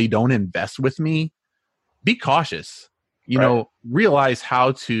even if they don't invest with me, be cautious. Realize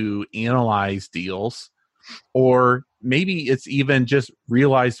how to analyze deals, or maybe it's even just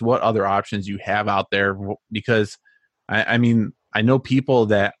realize what other options you have out there. Because I mean, I know people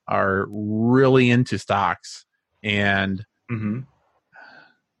that are really into stocks, and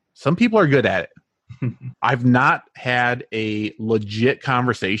some people are good at it. I've not had a legit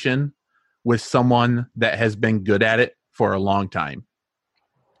conversation with someone that has been good at it for a long time.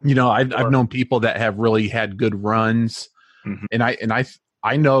 You know, I've known people that have really had good runs, and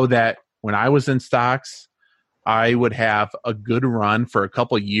I know that when I was in stocks, I would have a good run for a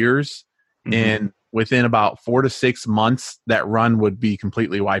couple of years, and within about 4 to 6 months, that run would be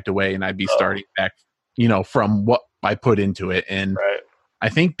completely wiped away, and I'd be starting back, you know, from what I put into it. And I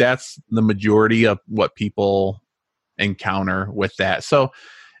think that's the majority of what people encounter with that. So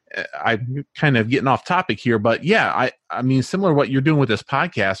I'm kind of getting off topic here, but yeah, I mean, similar to what you're doing with this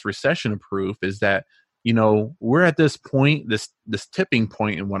podcast, Recession Proof, is that, you know, we're at this point, this tipping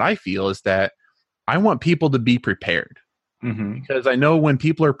point, and what I feel is that I want people to be prepared, because I know when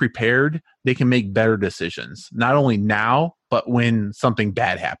people are prepared, they can make better decisions, not only now, but when something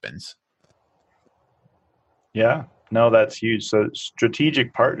bad happens. Yeah, no, that's huge. So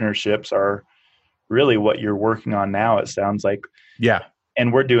strategic partnerships are really what you're working on now, it sounds like. Yeah.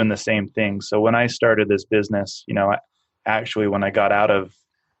 And we're doing the same thing. So when I started this business, you know, actually when I got out of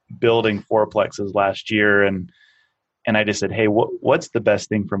building fourplexes last year, and I just said, hey, what's the best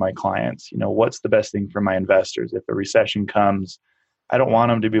thing for my clients? You know, what's the best thing for my investors? If a recession comes, I don't want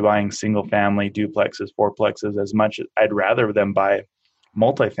them to be buying single family duplexes, fourplexes as much as I'd rather them buy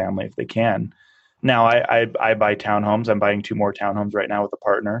multifamily if they can. Now I buy townhomes. I'm buying 2 more townhomes right now with a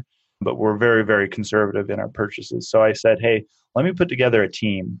partner, but we're very, very conservative in our purchases. So I said, hey, let me put together a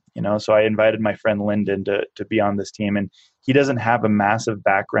team, you know? So I invited my friend Lyndon to be on this team, and he doesn't have a massive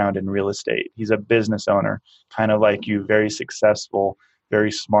background in real estate. He's a business owner, kind of like you, very successful,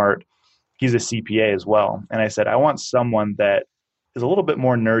 very smart. He's a CPA as well. And I said, I want someone that is a little bit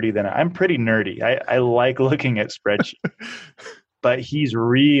more nerdy than I'm pretty nerdy. I like looking at spreadsheets, but he's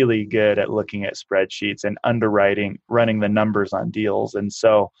really good at looking at spreadsheets and underwriting, running the numbers on deals. And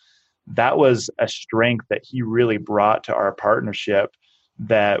so that was a strength that he really brought to our partnership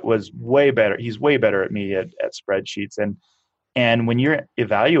that was way better. He's way better at me at spreadsheets. And when you're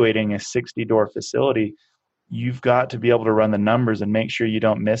evaluating a 60-door facility, you've got to be able to run the numbers and make sure you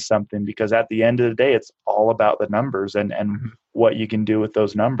don't miss something, because at the end of the day, it's all about the numbers and what you can do with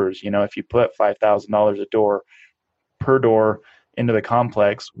those numbers. You know, if you put $5,000 a door per door into the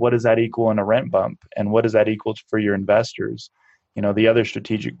complex, what does that equal in a rent bump? And what does that equal for your investors? You know, the other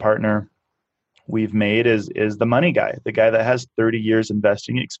strategic partner we've made is the money guy, the guy that has 30 years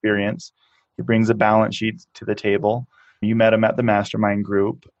investing experience. He brings a balance sheet to the table. You met him at the mastermind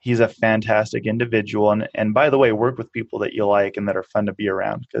group. He's a fantastic individual. And by the way, work with people that you like and that are fun to be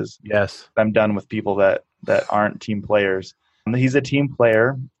around, because I'm done with people that aren't team players. He's a team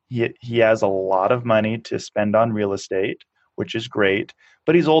player. He has a lot of money to spend on real estate, which is great,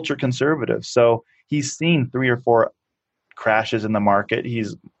 but he's ultra conservative. So he's seen 3 or 4 crashes in the market.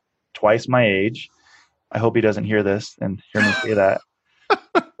 He's twice my age. I hope he doesn't hear this and hear me say that.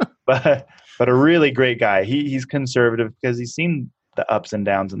 But a really great guy. He's conservative because he's seen the ups and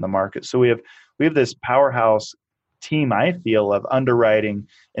downs in the market. So we have this powerhouse team, I feel, of underwriting,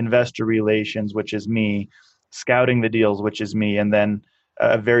 investor relations, which is me, scouting the deals, which is me, and then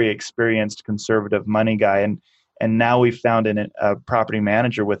a very experienced conservative money guy. And now we've found a property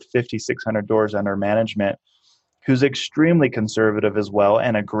manager with 5,600 doors under management, who's extremely conservative as well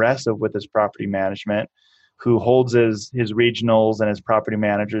and aggressive with his property management, who holds his regionals and his property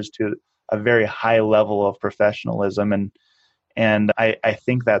managers to a very high level of professionalism. And I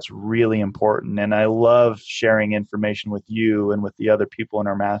think that's really important. And I love sharing information with you and with the other people in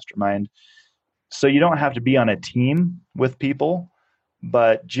our mastermind. So you don't have to be on a team with people,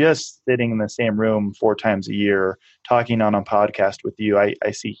 but just sitting in the same room 4 times a year, talking on a podcast with you,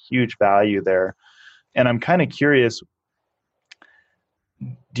 I see huge value there. And I'm kind of curious,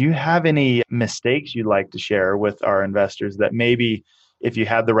 do you have any mistakes you'd like to share with our investors that maybe if you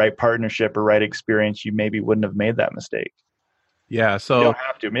had the right partnership or right experience, you maybe wouldn't have made that mistake? Yeah. So you don't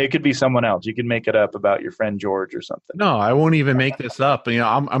have to. It could be someone else. You can make it up about your friend George or something. No, I won't even make this up. You know,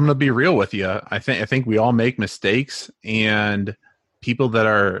 I'm going to be real with you. I think we all make mistakes, and people that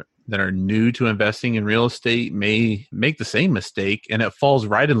are new to investing in real estate may make the same mistake, and it falls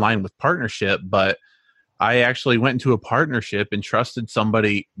right in line with partnership. But I actually went into a partnership and trusted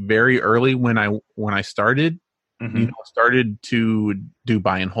somebody very early when I started. You know, started to do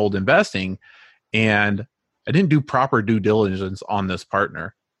buy and hold investing, and I didn't do proper due diligence on this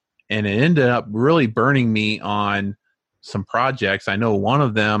partner, and it ended up really burning me on some projects. I know one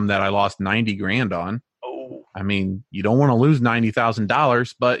of them that I lost $90,000 on. Oh, I mean, you don't want to lose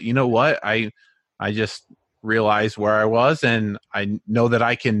 $90,000, but you know what? I just realized where I was, and I know that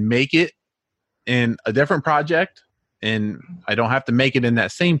I can make it in a different project, and I don't have to make it in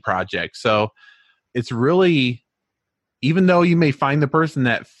that same project. So it's really, even though you may find the person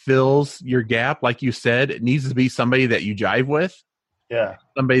that fills your gap, like you said, it needs to be somebody that you jive with. Yeah.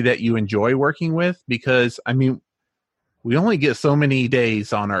 Somebody that you enjoy working with, because I mean, we only get so many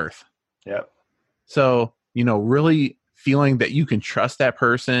days on earth. Yep. So, really feeling that you can trust that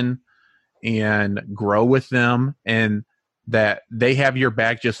person and grow with them, and that they have your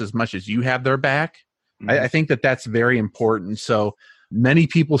back just as much as you have their back. I think that that's very important. So many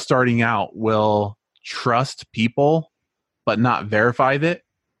people starting out will trust people, but not verify it.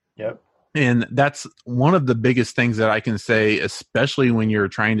 Yep. And that's one of the biggest things that I can say, especially when you're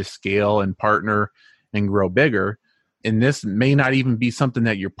trying to scale and partner and grow bigger. And this may not even be something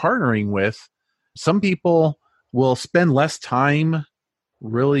that you're partnering with. Some people will spend less time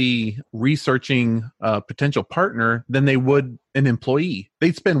really researching a potential partner than they would an employee.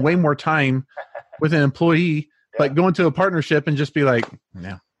 They'd spend way more time with an employee, like going to a partnership and just be like,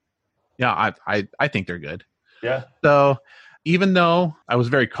 I think they're good. Yeah. So even though I was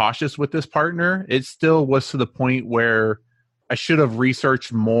very cautious with this partner, it still was to the point where I should have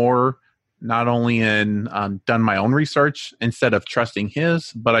researched more, not only in done my own research instead of trusting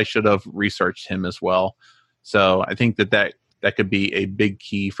his, but I should have researched him as well. So I think that could be a big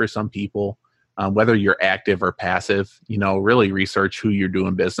key for some people, whether you're active or passive, really research who you're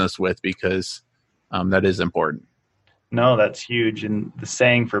doing business with, because that is important. No, that's huge. And the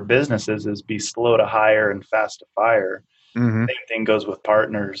saying for businesses is be slow to hire and fast to fire. Mm-hmm. Same thing goes with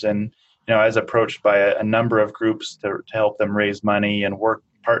partners. And, I was approached by a number of groups to help them raise money and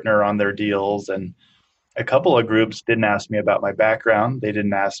partner on their deals. And a couple of groups didn't ask me about my background. They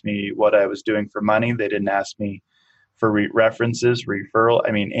didn't ask me what I was doing for money. They didn't ask me for references, referral,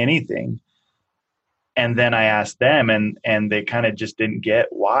 anything. And then I asked them, and they kind of just didn't get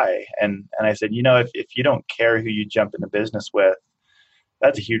why. And I said, if you don't care who you jump into business with,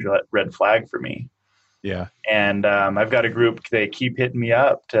 that's a huge red flag for me. Yeah. And I've got a group, they keep hitting me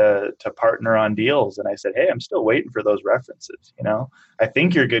up to partner on deals. And I said, hey, I'm still waiting for those references. I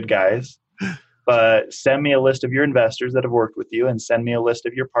think you're good guys, but send me a list of your investors that have worked with you, and send me a list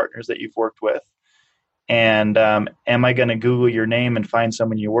of your partners that you've worked with. And am I going to Google your name and find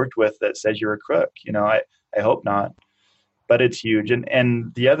someone you worked with that says you're a crook? I hope not. But it's huge.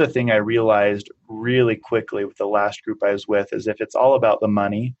 And the other thing I realized really quickly with the last group I was with is if it's all about the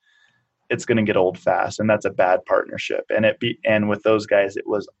money, it's going to get old fast, and that's a bad partnership. And with those guys, it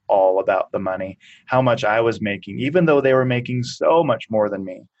was all about the money, how much I was making, even though they were making so much more than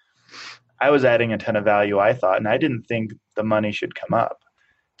me. I was adding a ton of value, I thought, and I didn't think the money should come up.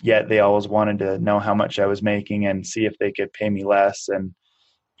 Yet they always wanted to know how much I was making and see if they could pay me less. And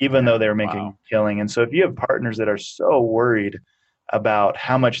even though they were making a killing. And so if you have partners that are so worried about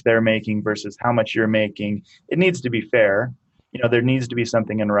how much they're making versus how much you're making, it needs to be fair. There needs to be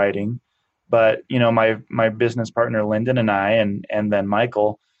something in writing. But, my business partner, Lyndon, and I, and then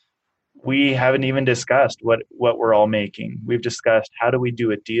Michael, we haven't even discussed what we're all making. We've discussed how do we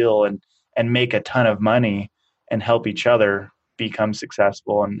do a deal and make a ton of money and help each other become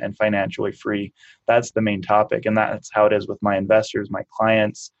successful and financially free. That's the main topic. And that's how it is with my investors, my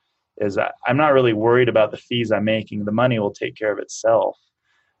clients, is I'm not really worried about the fees I'm making. The money will take care of itself.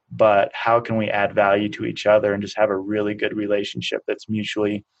 But how can we add value to each other and just have a really good relationship that's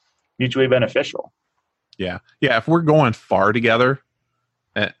mutually beneficial? Yeah. Yeah. If we're going far together,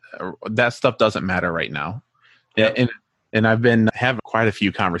 that stuff doesn't matter right now. Yep. And I've been having quite a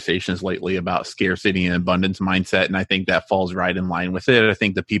few conversations lately about scarcity and abundance mindset. And I think that falls right in line with it. I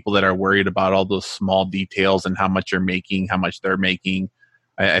think the people that are worried about all those small details and how much you're making, how much they're making,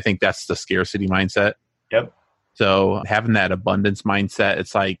 I think that's the scarcity mindset. Yep. So having that abundance mindset,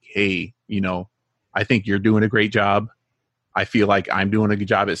 it's like, hey, I think you're doing a great job. I feel like I'm doing a good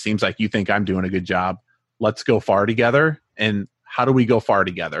job. It seems like you think I'm doing a good job. Let's go far together. And how do we go far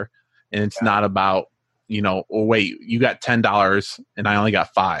together? And it's not about, wait, you got $10 and I only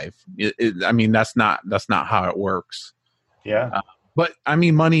got $5. That's not how it works. Yeah. But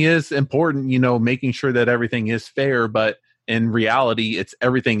money is important, making sure that everything is fair, but in reality, it's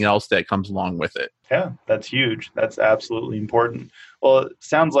everything else that comes along with it. Yeah, that's huge. That's absolutely important. Well, it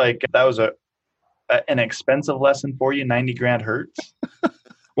sounds like that was an expensive lesson for you. 90 grand hurts.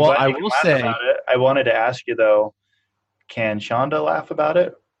 Well, I will say, I wanted to ask you though, can Shonda laugh about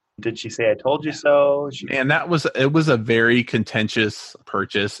it? Did she say, I told you so? And it was a very contentious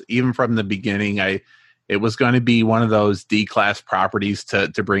purchase. Even from the beginning, it was going to be one of those D-class properties to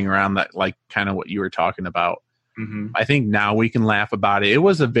bring around, that like kind of what you were talking about. I think now we can laugh about it. It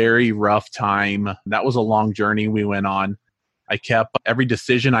was a very rough time. That was a long journey we went on. I kept every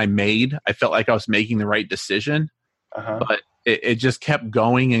decision I made, I felt like I was making the right decision, but it just kept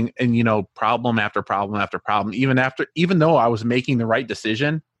going and, you know, problem after problem after problem, even though I was making the right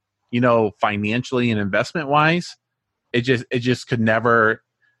decision, you know, financially and investment wise, it just could never,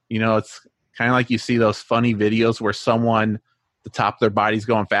 you know, it's kind of like you see those funny videos where the top of their body's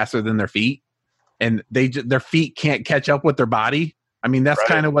going faster than their feet and their feet can't catch up with their body. I mean, that's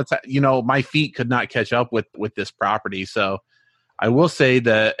kind of what's, you know, my feet could not catch up with this property. So I will say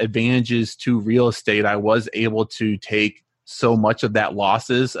the advantages to real estate, I was able to take so much of that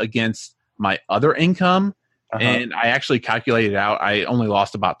losses against my other income. And I actually calculated out, I only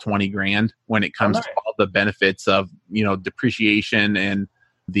lost about 20 grand when it comes to all the benefits of, you know, depreciation and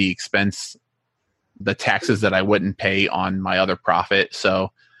the expense, the taxes that I wouldn't pay on my other profit.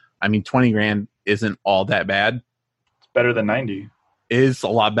 So, I mean, 20 grand isn't all that bad. It's better than 90. It is a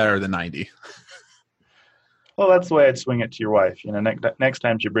lot better than 90. Well, that's the way I'd swing it to your wife, you know, next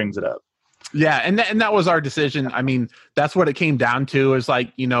time she brings it up. Yeah. And that was our decision. I mean, that's what it came down to, is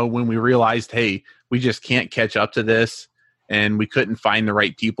like, you know, when we realized, hey, we just can't catch up to this and we couldn't find the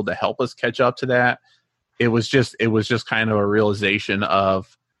right people to help us catch up to that. It was just kind of a realization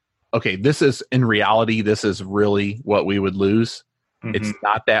of, okay, this is really what we would lose. It's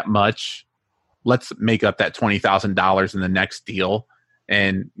not that much. Let's make up that $20,000 in the next deal.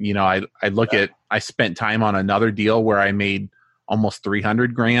 And, you know, I spent time on another deal where I made almost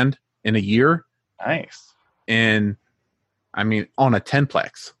 300 grand in a year. Nice. And I mean, on a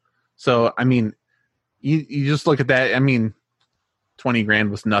 10-plex. So, I mean, you just look at that. I mean, 20 grand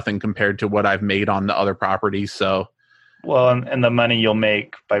was nothing compared to what I've made on the other properties. So, well, and the money you'll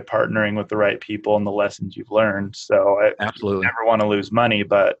make by partnering with the right people and the lessons you've learned. So absolutely, you never want to lose money,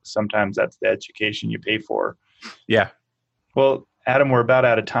 but sometimes that's the education you pay for. Yeah. Well, Adam, we're about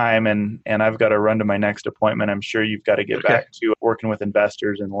out of time and I've got to run to my next appointment. I'm sure you've got to get back to working with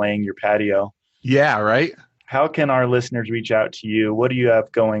investors and laying your patio. Yeah, right. How can our listeners reach out to you? What do you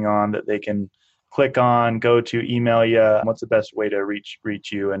have going on that they can click on, go to, email you? What's the best way to reach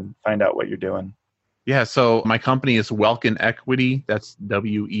you and find out what you're doing? Yeah, so my company is Welkin Equity. That's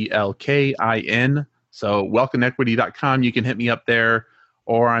WELKIN. So welkinequity.com. You can hit me up there,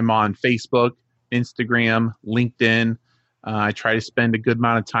 or I'm on Facebook, Instagram, LinkedIn. I try to spend a good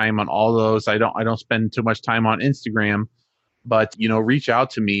amount of time on all those. I don't spend too much time on Instagram, but, you know, reach out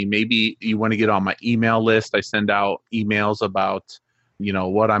to me. Maybe you want to get on my email list. I send out emails about, you know,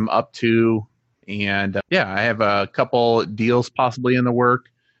 what I'm up to. And I have a couple deals possibly in the work,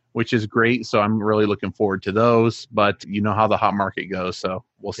 which is great. So I'm really looking forward to those, but you know how the hot market goes. So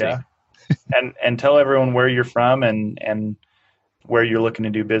we'll see. Yeah. and tell everyone where you're from and where you're looking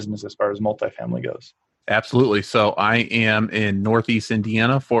to do business as far as multifamily goes. Absolutely. So I am in Northeast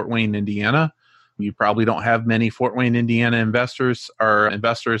Indiana, Fort Wayne, Indiana. You probably don't have many Fort Wayne, Indiana investors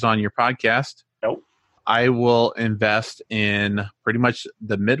on your podcast. Nope. I will invest in pretty much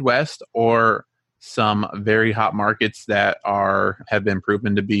the Midwest or some very hot markets that have been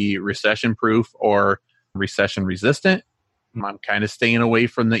proven to be recession proof or recession resistant. I'm kind of staying away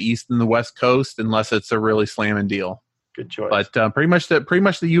from the East and the West Coast unless it's a really slamming deal. Good choice. But pretty much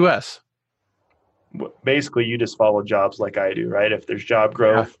the U.S. Basically, you just follow jobs like I do, right? If there's job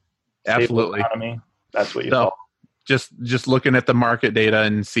growth, absolutely, economy, that's what you follow. Just looking at the market data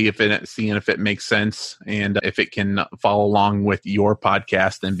and seeing if it makes sense and if it can follow along with your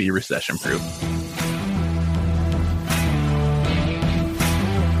podcast and be recession proof.